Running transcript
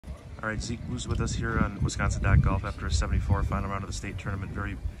All right, Zeke was with us here on Wisconsin.golf after a 74 final round of the state tournament.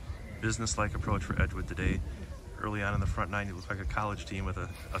 Very business-like approach for Edgewood today. Early on in the front nine, you looked like a college team with a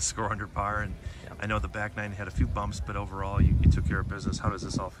score under par, and I know the back nine had a few bumps, but overall you took care of business. How does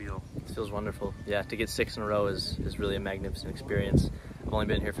this all feel? It feels wonderful. Yeah, to get 6 in a row is really a magnificent experience. I've only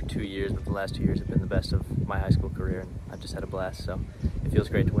been here for 2 years, but the last 2 years have been the best of my high school career, and I've just had a blast, so it feels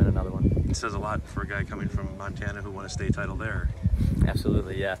great to win another one. It says a lot for a guy coming from Montana who won a state title there.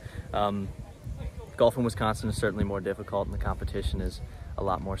 Absolutely, yeah. Golf in Wisconsin is certainly more difficult, and the competition is a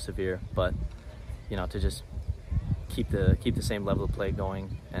lot more severe, but you know, to just keep the same level of play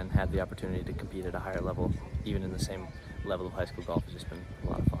going and have the opportunity to compete at a higher level, even in the same level of high school golf, has just been a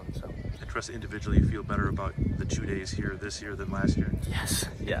lot of fun. So I trust individually you feel better about the 2 days here this year than last year. Yes,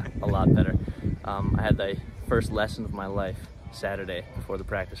 yeah, a lot better. I had the first lesson of my life Saturday before the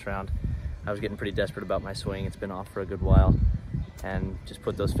practice round. I was getting pretty desperate about my swing. It's been off for a good while, and just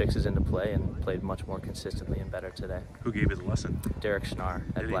put those fixes into play and played much more consistently and better today. Who gave you the lesson? Derek Schnarr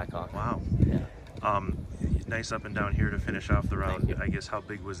at Blackhawk. Wow. Yeah. Nice up and down here to finish off the round. I guess how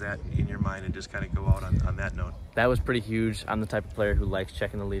big was that in your mind, and just kind of go out on that note? That was pretty huge. I'm the type of player who likes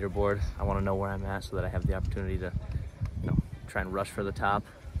checking the leaderboard. I want to know where I'm at so that I have the opportunity to, try and rush for the top.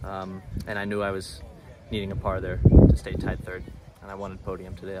 And I knew I was needing a par there to stay tied third, and I wanted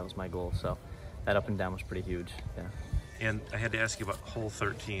podium today. That was my goal. So that up and down was pretty huge. Yeah. And I had to ask you about hole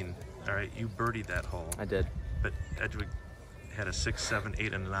 13. All right, you birdied that hole. I did. But Edgewood had a 6, 7,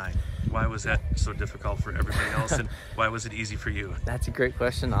 8, and 9. Why was that so difficult for everybody else, and why was it easy for you? That's a great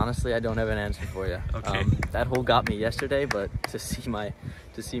question. Honestly, I don't have an answer for you. Okay. That hole got me yesterday, but to see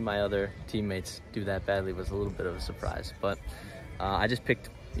my other teammates do that badly was a little bit of a surprise. But I just picked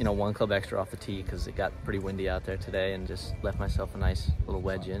one club extra off the tee because it got pretty windy out there today, and just left myself a nice little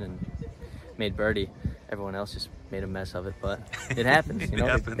wedge in and made birdie. Everyone else just made a mess of it, but it happens. It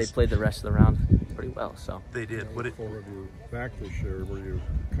happens. They played the rest of the round pretty well. So they did. What forward of you back this year? Were you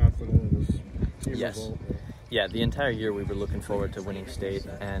confident in this team Yes. result? Yeah, the entire year we were looking forward to winning state,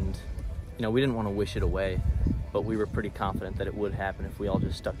 and we didn't want to wish it away, but we were pretty confident that it would happen if we all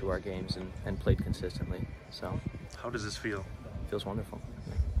just stuck to our games and played consistently. So how does this feel? It feels wonderful.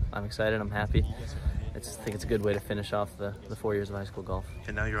 I'm excited. I'm happy. I think it's a good way to finish off the 4 years of high school golf.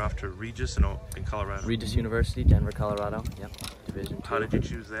 And now you're off to Regis in Colorado. Regis University, Denver, Colorado. Yep, Division II. How did you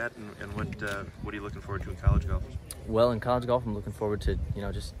choose that, and what are you looking forward to in college golf? Well, in college golf, I'm looking forward to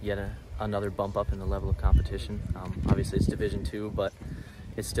just yet another bump up in the level of competition. Obviously, it's Division II, but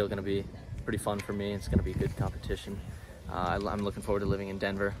it's still going to be pretty fun for me. It's going to be good competition. I'm looking forward to living in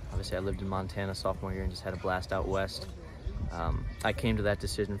Denver. Obviously, I lived in Montana sophomore year and just had a blast out west. I came to that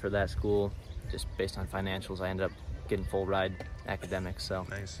decision for that school just based on financials. I ended up getting full ride academics, so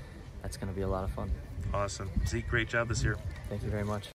nice. That's going to be a lot of fun. Awesome. Zeke, great job this year. Thank you very much.